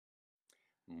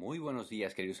Muy buenos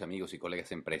días, queridos amigos y colegas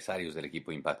empresarios del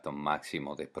equipo Impacto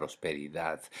Máximo de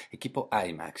Prosperidad, equipo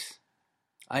IMAX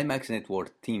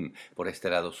Network Team. Por este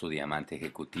lado, su diamante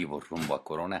ejecutivo rumbo a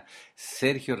Corona,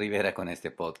 Sergio Rivera, con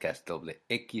este podcast doble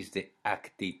X de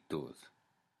actitud.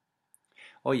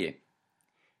 Oye,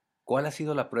 ¿cuál ha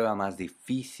sido la prueba más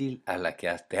difícil a la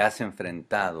que te has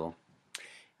enfrentado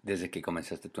desde que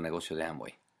comenzaste tu negocio de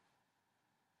Amway?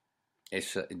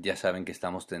 Ya saben que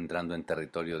estamos entrando en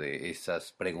territorio de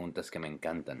esas preguntas que me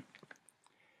encantan.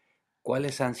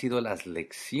 ¿Cuáles han sido las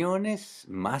lecciones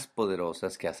más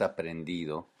poderosas que has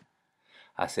aprendido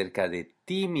acerca de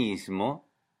ti mismo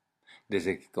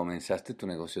desde que comenzaste tu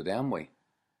negocio de Amway?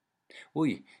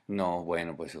 Uy, no,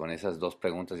 bueno, pues con esas dos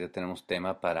preguntas ya tenemos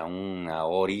tema para una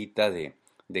horita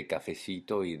de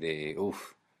cafecito y de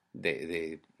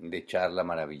charla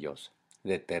maravillosa,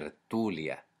 de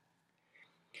tertulia.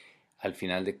 Al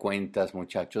final de cuentas,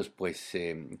 muchachos, pues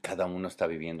cada uno está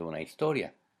viviendo una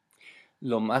historia.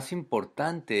 Lo más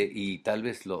importante y tal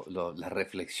vez la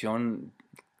reflexión,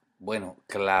 bueno,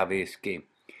 clave es que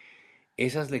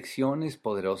esas lecciones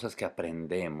poderosas que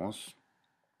aprendemos,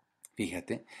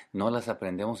 fíjate, no las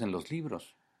aprendemos en los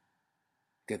libros.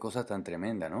 Qué cosa tan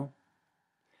tremenda, ¿no?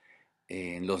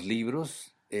 En los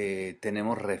libros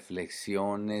tenemos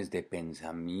reflexiones de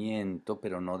pensamiento,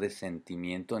 pero no de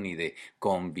sentimiento ni de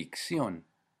convicción.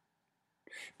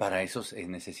 Para eso se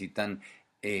necesitan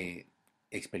eh,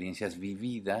 experiencias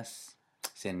vividas,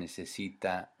 se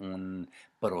necesita un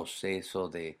proceso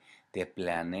de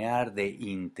planear, de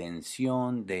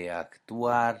intención, de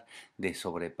actuar, de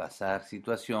sobrepasar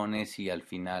situaciones y al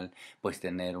final pues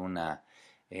tener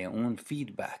un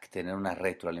feedback, tener una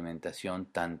retroalimentación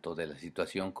tanto de la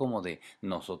situación como de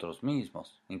nosotros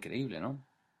mismos. Increíble, ¿no?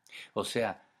 O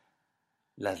sea,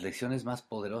 las lecciones más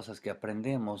poderosas que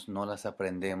aprendemos no las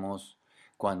aprendemos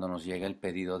cuando nos llega el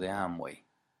pedido de Amway.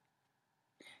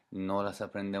 No las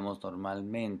aprendemos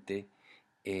normalmente,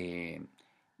 eh,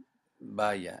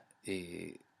 vaya,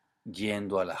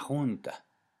 yendo a la junta.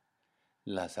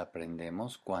 Las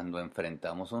aprendemos cuando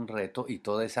enfrentamos un reto y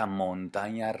toda esa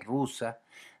montaña rusa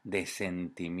de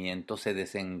sentimientos se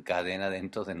desencadena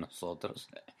dentro de nosotros.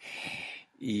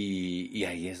 Y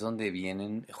ahí es donde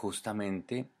vienen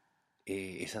justamente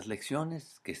esas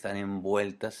lecciones que están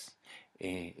envueltas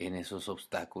en esos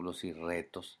obstáculos y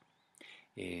retos,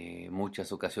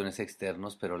 muchas ocasiones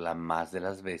externos, pero la más de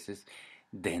las veces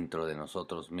dentro de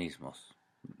nosotros mismos.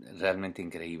 Realmente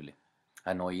increíble.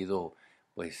 Han oído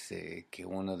pues que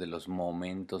uno de los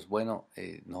momentos, bueno,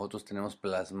 nosotros tenemos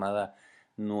plasmada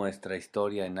nuestra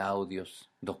historia en audios,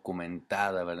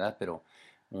 documentada, ¿verdad? Pero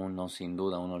uno sin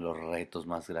duda, uno de los retos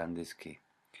más grandes que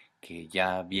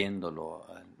ya viéndolo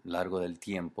a lo largo del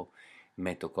tiempo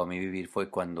me tocó a mí vivir fue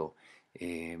cuando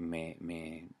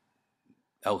me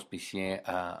auspicié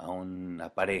a una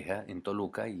pareja en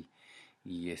Toluca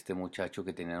y este muchacho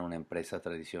que tenía una empresa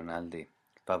tradicional de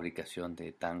fabricación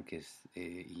de tanques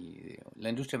y de la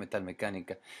industria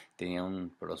metalmecánica tenía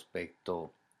un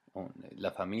prospecto,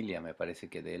 la familia me parece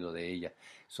que de él o de ella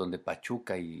son de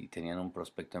Pachuca y tenían un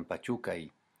prospecto en Pachuca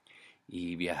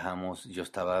y viajamos. Yo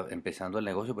estaba empezando el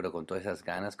negocio, pero con todas esas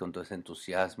ganas, con todo ese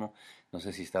entusiasmo. No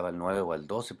sé si estaba al 9 o al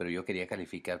 12, pero yo quería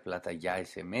calificar plata ya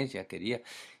ese mes, ya quería.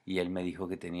 Y él me dijo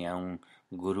que tenía un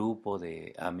grupo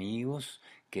de amigos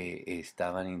que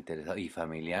estaban interesados y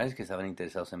familiares que estaban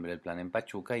interesados en ver el plan en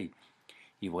Pachuca y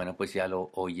bueno, pues ya lo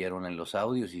oyeron en los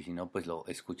audios y si no, pues lo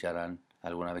escucharán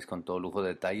alguna vez con todo lujo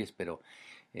de detalles, pero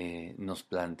nos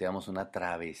planteamos una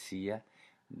travesía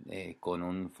con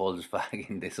un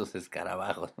Volkswagen de esos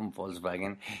escarabajos, un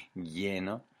Volkswagen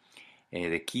lleno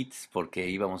de kits porque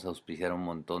íbamos a auspiciar un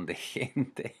montón de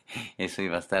gente. Eso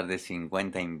iba a estar de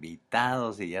 50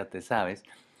 invitados y ya te sabes.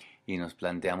 Y nos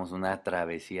planteamos una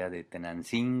travesía de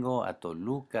Tenancingo a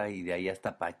Toluca y de ahí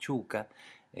hasta Pachuca.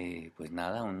 Pues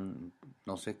nada,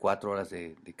 no sé, 4 horas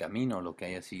de camino, lo que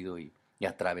haya sido, y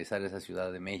atravesar esa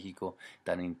Ciudad de México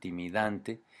tan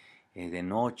intimidante de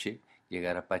noche,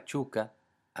 llegar a Pachuca,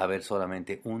 haber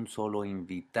solamente un solo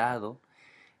invitado,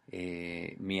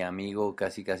 mi amigo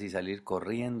casi casi salir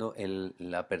corriendo,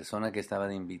 la persona que estaba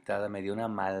de invitada me dio una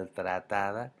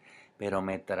maltratada, pero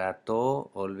me trató,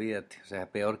 olvídate, o sea,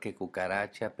 peor que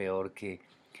cucaracha, peor que,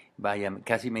 vaya,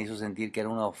 casi me hizo sentir que era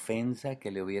una ofensa que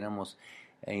le hubiéramos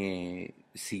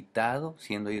citado,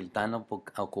 siendo él tan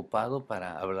ocupado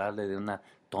para hablarle de una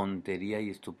tontería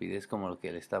y estupidez como lo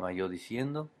que le estaba yo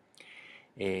diciendo.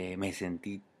 Me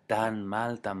sentí tan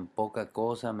mal, tan poca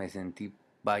cosa, me sentí,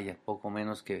 vaya, poco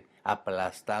menos que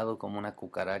aplastado como una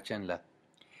cucaracha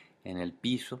en el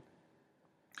piso.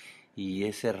 Y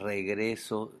ese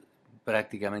regreso,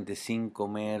 prácticamente sin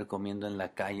comer, comiendo en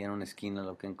la calle, en una esquina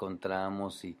lo que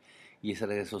encontramos y ese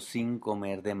regreso sin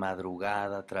comer de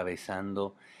madrugada,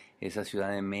 atravesando esa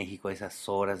Ciudad de México a esas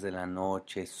horas de la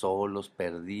noche, solos,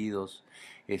 perdidos,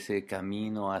 ese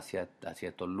camino hacia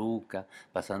Toluca,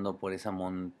 pasando por esa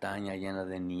montaña llena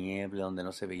de niebla donde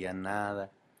no se veía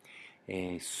nada,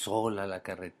 sola la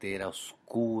carretera,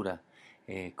 oscura,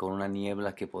 con una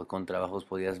niebla que con trabajos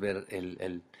podías ver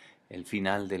el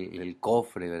final del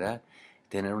cofre, ¿verdad?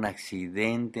 Tener un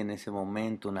accidente en ese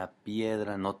momento, una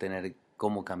piedra, no tener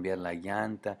cómo cambiar la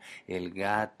llanta, el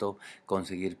gato,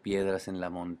 conseguir piedras en la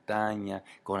montaña,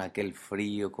 con aquel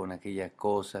frío, con aquella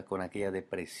cosa, con aquella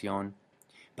depresión.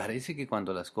 Parece que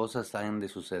cuando las cosas han de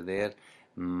suceder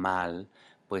mal,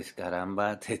 pues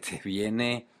caramba, te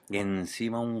viene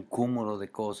encima un cúmulo de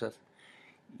cosas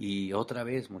y otra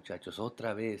vez, muchachos,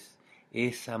 otra vez,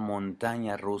 esa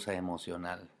montaña rusa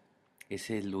emocional,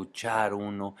 ese luchar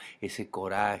uno, ese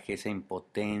coraje, esa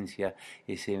impotencia,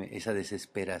 esa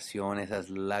desesperación, esas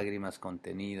lágrimas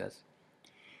contenidas.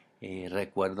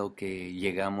 Recuerdo que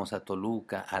llegamos a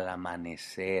Toluca al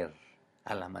amanecer.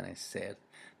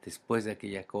 Después de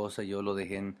aquella cosa, yo lo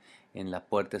dejé en la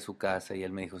puerta de su casa y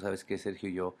él me dijo, ¿sabes qué,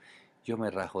 Sergio? Yo me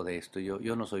rajo de esto,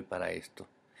 yo no soy para esto.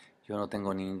 Yo no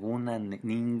tengo ninguna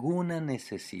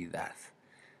necesidad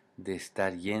de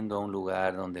estar yendo a un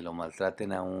lugar donde lo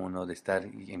maltraten a uno, de estar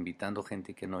invitando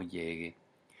gente que no llegue,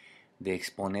 de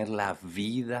exponer la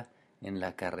vida en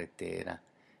la carretera,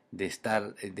 de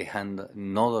estar dejando,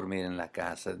 no dormir en la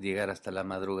casa, llegar hasta la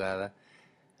madrugada.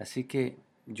 Así que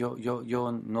yo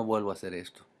no vuelvo a hacer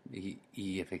esto.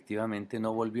 Y efectivamente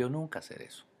no volvió nunca a hacer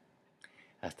eso.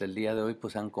 Hasta el día de hoy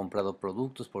pues han comprado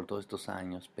productos por todos estos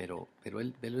años, pero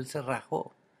él se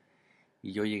rajó.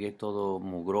 Y yo llegué todo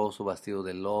mugroso, vestido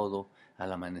de lodo,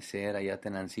 al amanecer allá a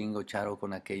Tenancingo, Charo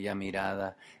con aquella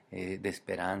mirada de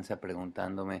esperanza,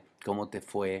 preguntándome cómo te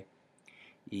fue.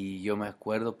 Y yo me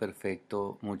acuerdo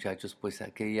perfecto, muchachos, pues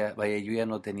aquella, vaya, yo ya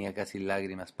no tenía casi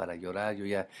lágrimas para llorar, yo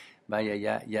ya,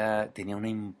 vaya, ya tenía una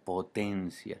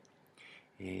impotencia,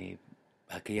 eh,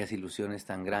 aquellas ilusiones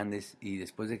tan grandes. Y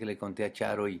después de que le conté a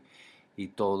Charo y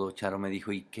todo, Charo me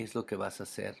dijo, ¿y qué es lo que vas a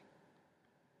hacer?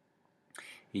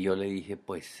 Y yo le dije,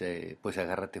 pues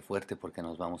agárrate fuerte porque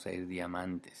nos vamos a ir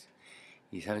diamantes.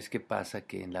 Y sabes qué pasa,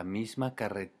 que en la misma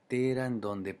carretera en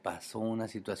donde pasó una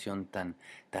situación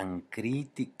tan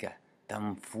crítica,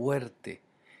 tan fuerte,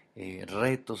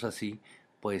 retos así,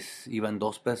 pues iban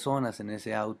dos personas en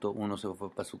ese auto, uno se fue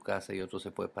para su casa y otro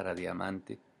se fue para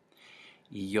Diamante.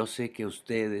 Y yo sé que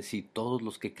ustedes y todos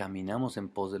los que caminamos en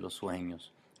pos de los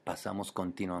sueños, pasamos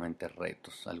continuamente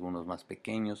retos, algunos más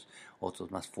pequeños,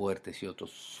 otros más fuertes y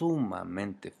otros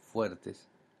sumamente fuertes,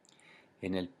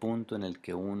 en el punto en el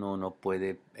que uno no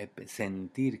puede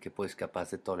sentir que es capaz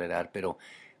de tolerar, pero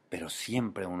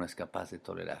siempre uno es capaz de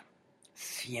tolerar.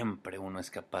 Siempre uno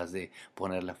es capaz de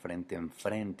poner la frente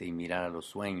enfrente y mirar a los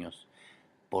sueños,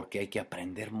 porque hay que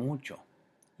aprender mucho.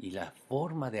 Y la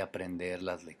forma de aprender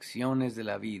las lecciones de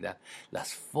la vida,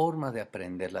 las formas de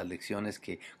aprender las lecciones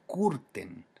que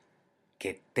curten,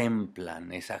 que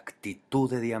templan esa actitud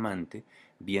de diamante,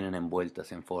 vienen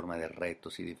envueltas en forma de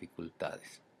retos y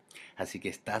dificultades. Así que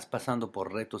estás pasando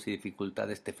por retos y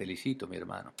dificultades, te felicito, mi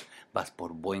hermano. Vas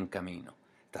por buen camino,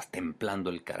 estás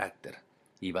templando el carácter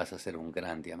y vas a ser un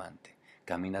gran diamante.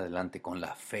 Camina adelante con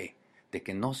la fe de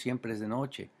que no siempre es de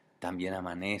noche, también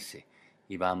amanece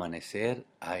y va a amanecer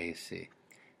a ese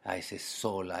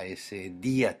sol, a ese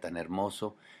día tan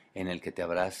hermoso en el que te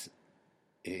habrás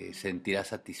sentirás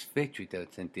satisfecho y te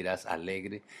sentirás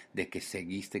alegre de que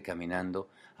seguiste caminando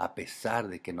a pesar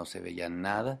de que no se veía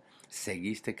nada,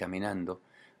 seguiste caminando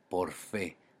por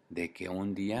fe de que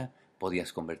un día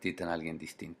podías convertirte en alguien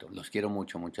distinto. Los quiero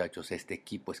mucho, muchachos. Este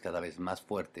equipo es cada vez más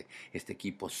fuerte. Este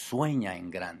equipo sueña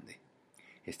en grande.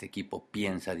 Este equipo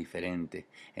piensa diferente.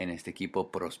 En este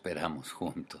equipo prosperamos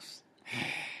juntos.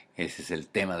 Ese es el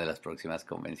tema de las próximas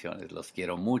convenciones. Los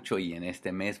quiero mucho y en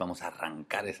este mes vamos a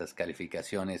arrancar esas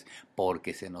calificaciones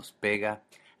porque se nos pega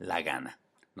la gana.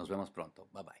 Nos vemos pronto.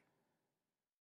 Bye bye.